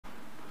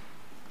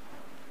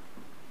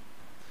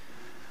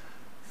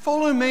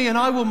Follow me and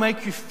I will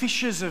make you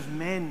fishers of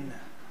men.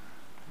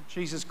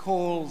 Jesus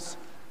calls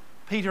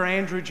Peter,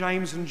 Andrew,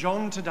 James and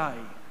John today,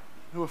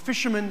 who are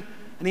fishermen,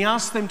 and he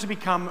asks them to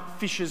become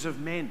fishers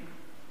of men.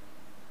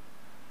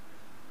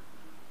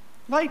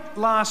 Late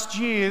last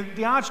year,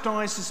 the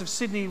Archdiocese of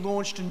Sydney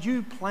launched a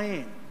new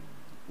plan,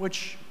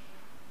 which,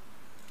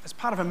 as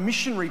part of a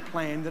missionary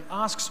plan that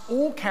asks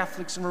all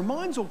Catholics and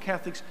reminds all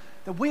Catholics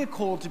that we are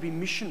called to be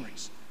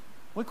missionaries.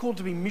 We're called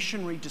to be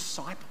missionary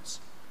disciples.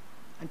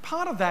 And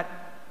part of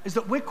that is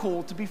that we're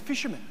called to be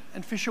fishermen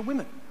and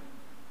fisherwomen.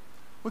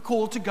 We're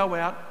called to go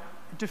out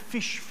and to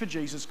fish for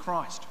Jesus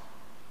Christ.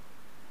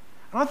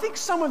 And I think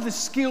some of the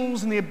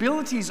skills and the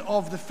abilities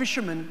of the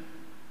fishermen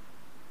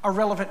are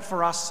relevant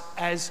for us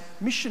as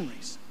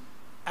missionaries,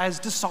 as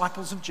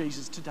disciples of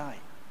Jesus today.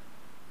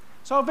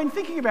 So I've been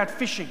thinking about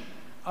fishing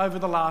over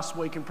the last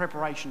week in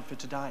preparation for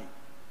today.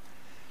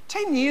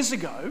 10 years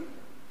ago,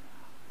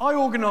 I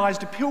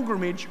organised a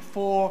pilgrimage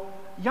for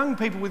young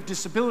people with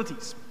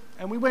disabilities,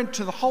 and we went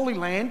to the Holy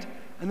Land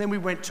and then we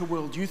went to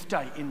World Youth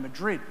Day in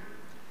Madrid.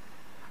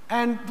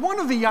 And one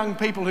of the young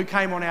people who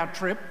came on our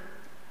trip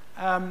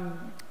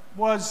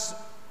was,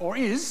 or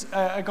is,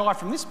 a guy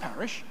from this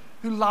parish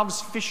who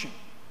loves fishing.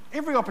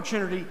 Every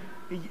opportunity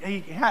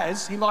he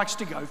has, he likes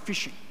to go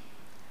fishing.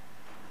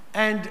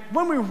 And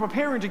when we were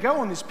preparing to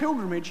go on this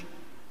pilgrimage,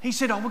 he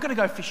said, "Oh, we're going to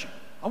go fishing.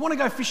 I want to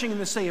go fishing in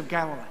the Sea of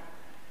Galilee."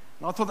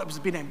 And I thought that was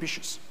a bit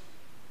ambitious.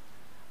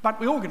 But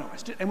we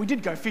organised it, and we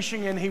did go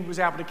fishing, and he was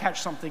able to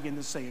catch something in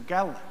the Sea of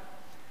Galilee.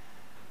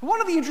 But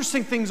one of the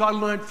interesting things I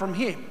learned from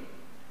him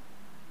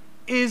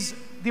is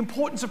the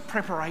importance of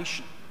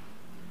preparation.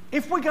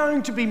 If we're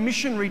going to be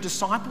missionary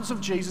disciples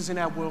of Jesus in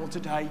our world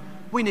today,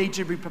 we need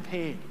to be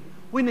prepared.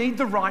 We need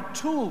the right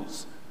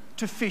tools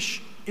to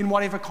fish in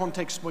whatever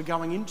context we're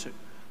going into.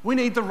 We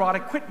need the right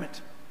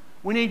equipment.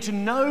 We need to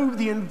know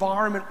the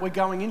environment we're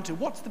going into.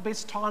 What's the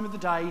best time of the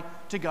day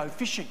to go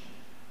fishing?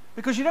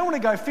 Because you don't want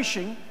to go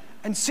fishing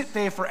and sit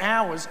there for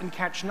hours and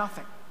catch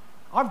nothing.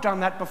 I've done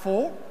that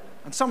before,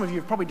 and some of you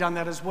have probably done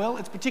that as well.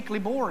 It's particularly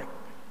boring.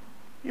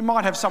 You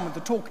might have someone to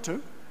talk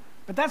to,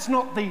 but that's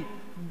not the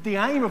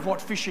aim of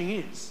what fishing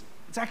is.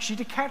 It's actually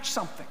to catch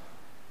something.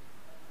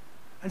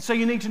 And so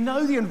you need to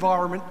know the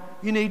environment.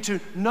 You need to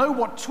know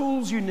what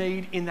tools you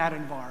need in that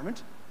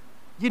environment.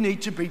 You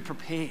need to be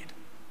prepared.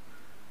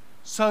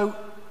 So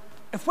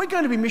if we're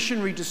going to be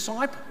missionary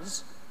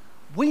disciples,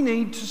 we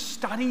need to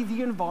study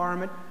the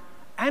environment,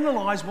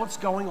 analyse what's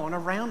going on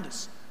around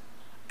us,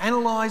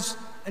 analyse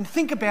and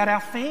think about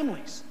our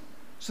families,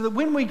 so that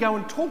when we go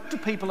and talk to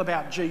people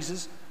about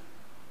Jesus,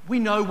 we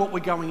know what we're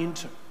going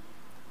into.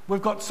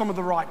 We've got some of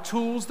the right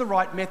tools, the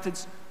right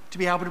methods to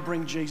be able to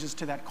bring Jesus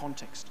to that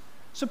context.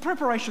 So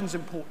preparation's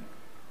important.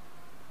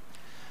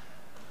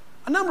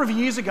 A number of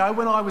years ago,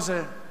 when I was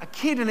a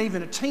kid and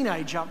even a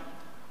teenager,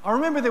 I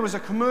remember there was a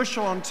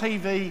commercial on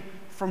TV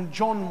from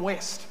John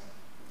West.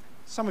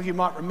 Some of you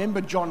might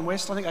remember John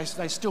West. I think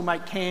they still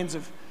make cans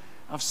of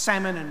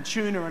salmon and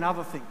tuna and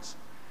other things.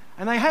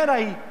 And they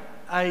had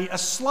a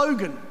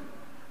slogan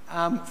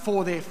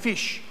for their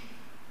fish.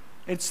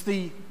 It's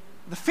the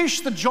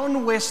fish that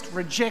John West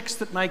rejects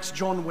that makes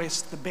John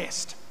West the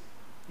best.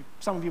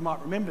 Some of you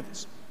might remember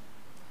this.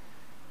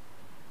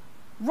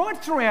 Right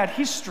throughout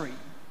history,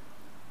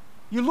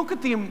 you look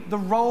at the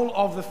role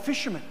of the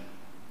fisherman.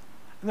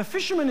 And the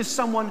fisherman is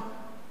someone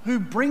who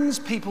brings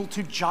people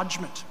to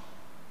judgment.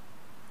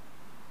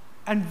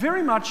 And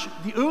very much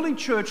the early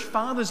church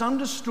fathers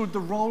understood the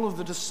role of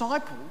the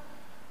disciple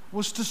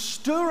was to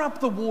stir up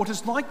the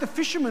waters like the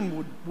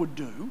fisherman would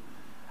do,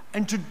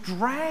 and to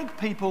drag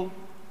people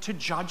to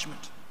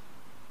judgment.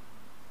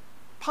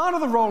 Part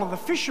of the role of the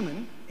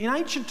fisherman in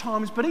ancient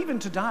times, but even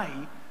today,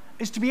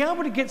 is to be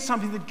able to get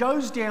something that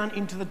goes down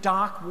into the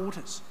dark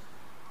waters,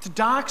 to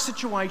dark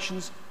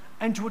situations,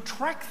 and to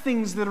attract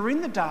things that are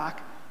in the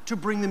dark to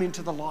bring them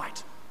into the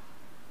light,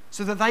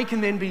 so that they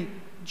can then be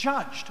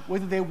judged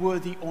whether they're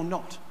worthy or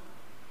not.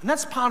 And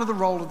that's part of the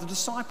role of the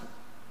disciple.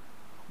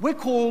 We're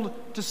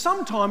called to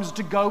sometimes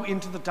to go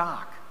into the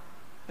dark.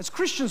 As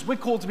Christians, we're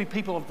called to be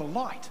people of the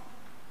light.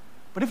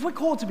 But if we're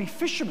called to be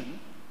fishermen,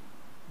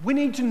 we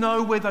need to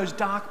know where those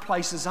dark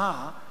places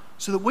are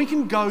so that we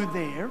can go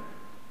there,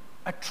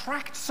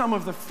 attract some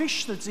of the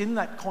fish that's in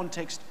that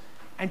context,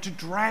 and to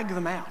drag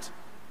them out.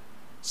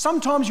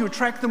 Sometimes you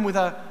attract them with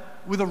a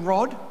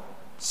rod.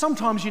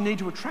 Sometimes you need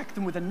to attract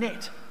them with a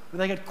net, where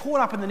they get caught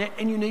up in the net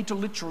and you need to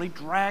literally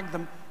drag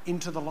them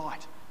into the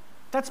light.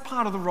 That's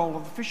part of the role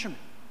of the fisherman.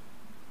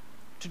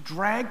 To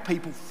drag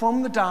people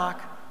from the dark,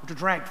 or to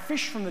drag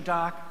fish from the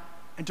dark,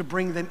 and to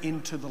bring them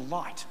into the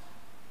light.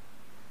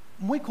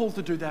 And we're called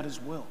to do that as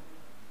well.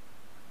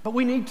 But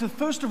we need to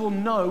first of all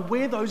know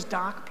where those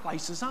dark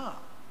places are.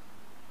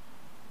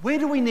 Where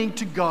do we need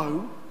to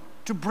go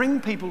to bring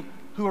people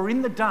who are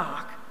in the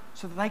dark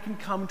so that they can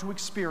come to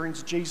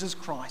experience Jesus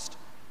Christ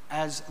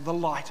as the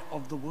light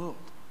of the world?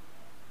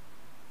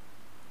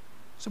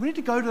 So we need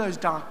to go to those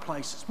dark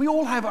places. We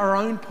all have our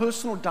own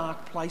personal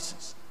dark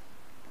places.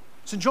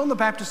 St. John the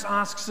Baptist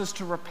asks us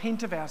to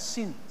repent of our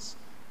sins.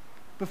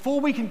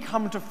 Before we can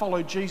come to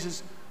follow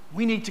Jesus,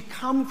 We need to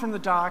come from the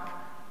dark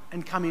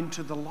and come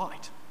into the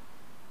light.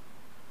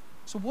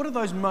 So what are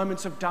those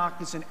moments of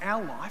darkness in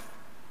our life?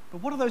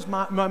 But what are those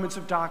moments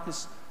of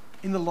darkness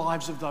in the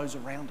lives of those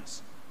around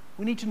us?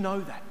 We need to know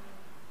that.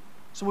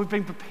 So we've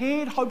been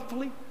prepared,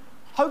 hopefully.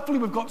 Hopefully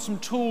we've got some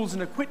tools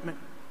and equipment.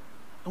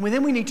 And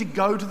then we need to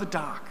go to the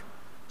dark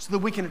so that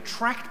we can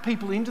attract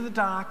people into the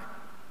dark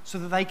so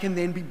that they can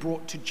then be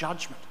brought to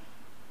judgment.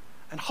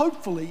 And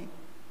hopefully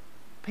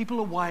people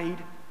are weighed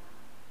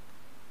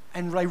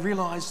and they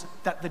realise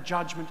that the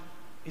judgment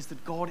is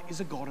that God is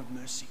a God of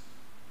mercy.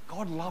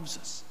 God loves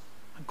us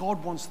and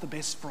God wants the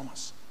best from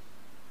us.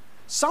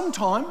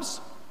 Sometimes,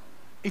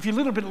 if you're a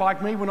little bit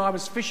like me, when I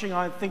was fishing,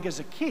 I think as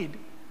a kid,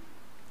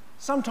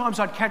 sometimes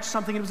I'd catch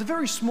something and it was a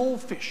very small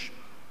fish.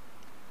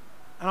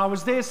 And I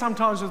was there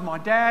sometimes with my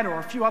dad or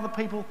a few other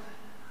people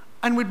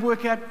and we'd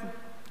work out,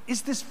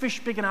 is this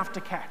fish big enough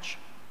to catch?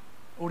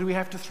 Or do we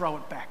have to throw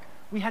it back?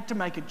 We had to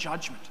make a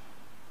judgment.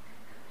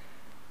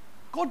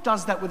 God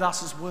does that with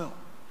us as well.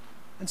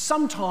 And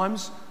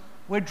sometimes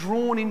we're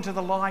drawn into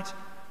the light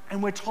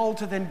and we're told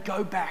to then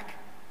go back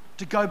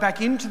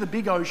into the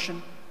big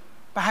ocean,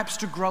 perhaps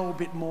to grow a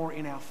bit more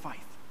in our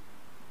faith,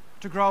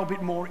 to grow a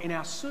bit more in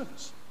our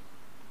service.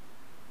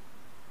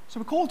 So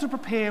we're called to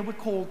prepare, we're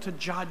called to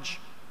judge,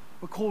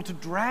 we're called to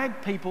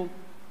drag people,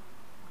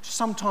 to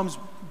sometimes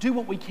do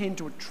what we can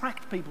to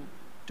attract people,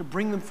 to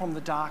bring them from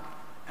the dark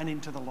and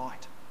into the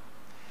light.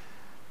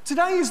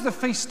 Today is the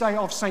feast day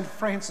of St.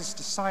 Francis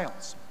de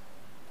Sales.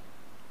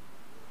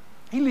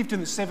 He lived in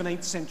the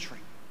 17th century.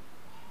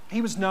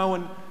 He was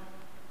known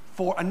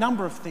for a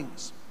number of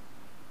things.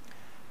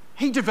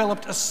 He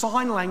developed a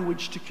sign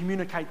language to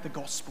communicate the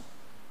gospel,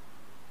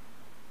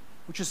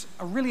 which is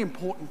a really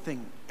important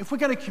thing. If we're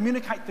going to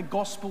communicate the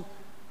gospel,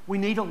 we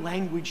need a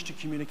language to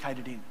communicate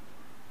it in.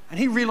 And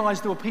he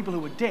realised there were people who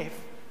were deaf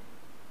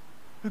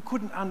who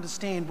couldn't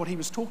understand what he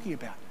was talking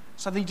about.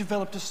 So he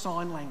developed a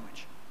sign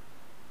language.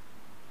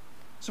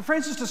 So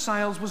Francis de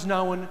Sales was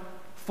known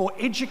for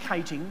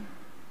educating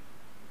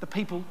the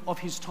people of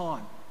his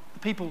time, the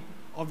people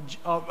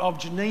of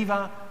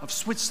Geneva, of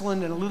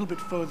Switzerland, and a little bit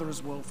further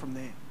as well from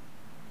there.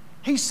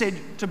 He said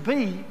to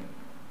be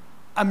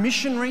a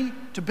missionary,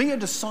 to be a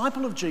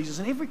disciple of Jesus,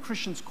 and every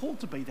Christian's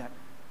called to be that,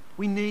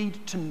 we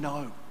need to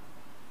know.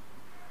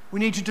 We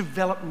need to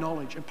develop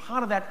knowledge. And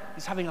part of that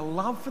is having a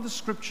love for the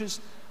scriptures,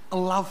 a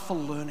love for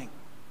learning.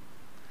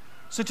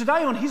 So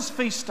today on his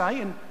feast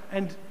day,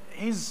 and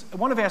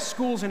one of our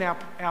schools in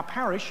our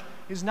parish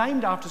is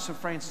named after St.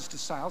 Francis de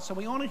Sales, so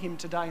we honour him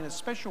today in a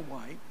special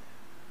way.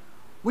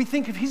 We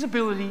think of his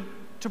ability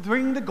to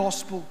bring the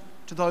gospel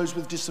to those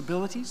with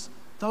disabilities,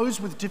 those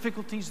with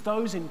difficulties,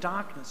 those in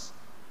darkness,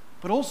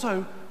 but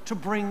also to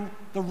bring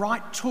the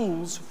right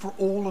tools for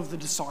all of the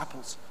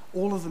disciples,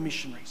 all of the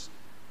missionaries.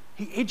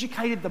 He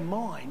educated the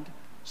mind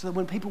so that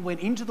when people went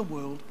into the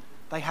world,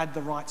 they had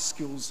the right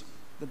skills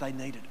that they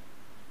needed.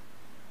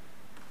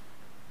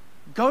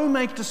 Go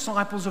make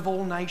disciples of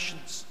all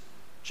nations,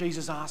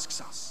 Jesus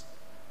asks us.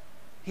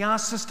 He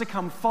asks us to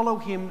come follow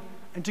him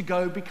and to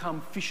go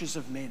become fishers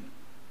of men.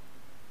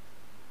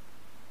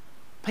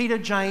 Peter,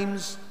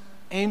 James,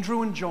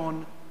 Andrew and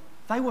John,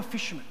 they were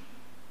fishermen.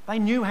 They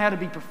knew how to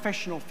be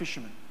professional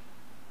fishermen.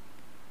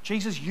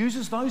 Jesus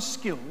uses those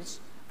skills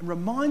and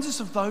reminds us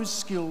of those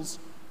skills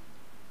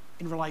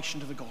in relation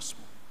to the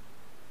gospel.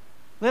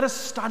 Let us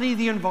study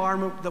the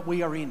environment that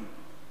we are in.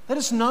 Let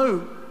us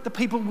know the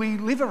people we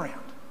live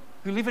around,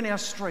 who live in our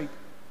street.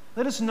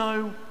 Let us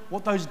know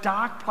what those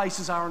dark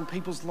places are in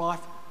people's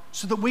life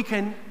so that we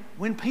can,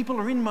 when people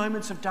are in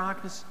moments of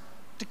darkness,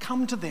 to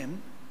come to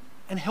them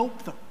and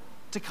help them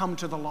to come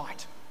to the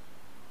light.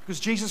 Because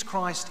Jesus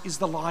Christ is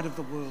the light of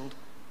the world.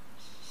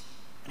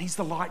 And he's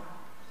the light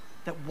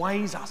that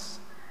weighs us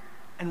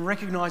and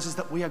recognises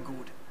that we are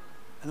good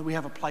and that we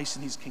have a place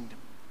in his kingdom.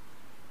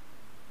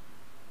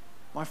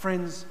 My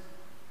friends,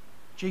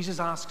 Jesus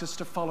asks us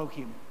to follow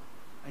him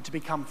and to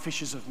become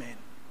fishers of men.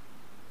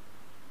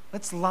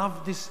 Let's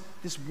love this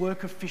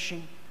work of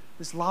fishing.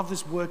 Let's love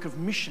this work of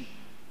mission.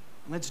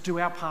 And let's do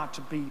our part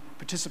to be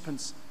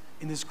participants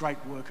in this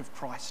great work of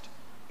Christ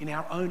in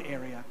our own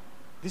area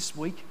this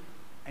week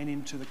and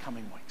into the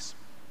coming weeks.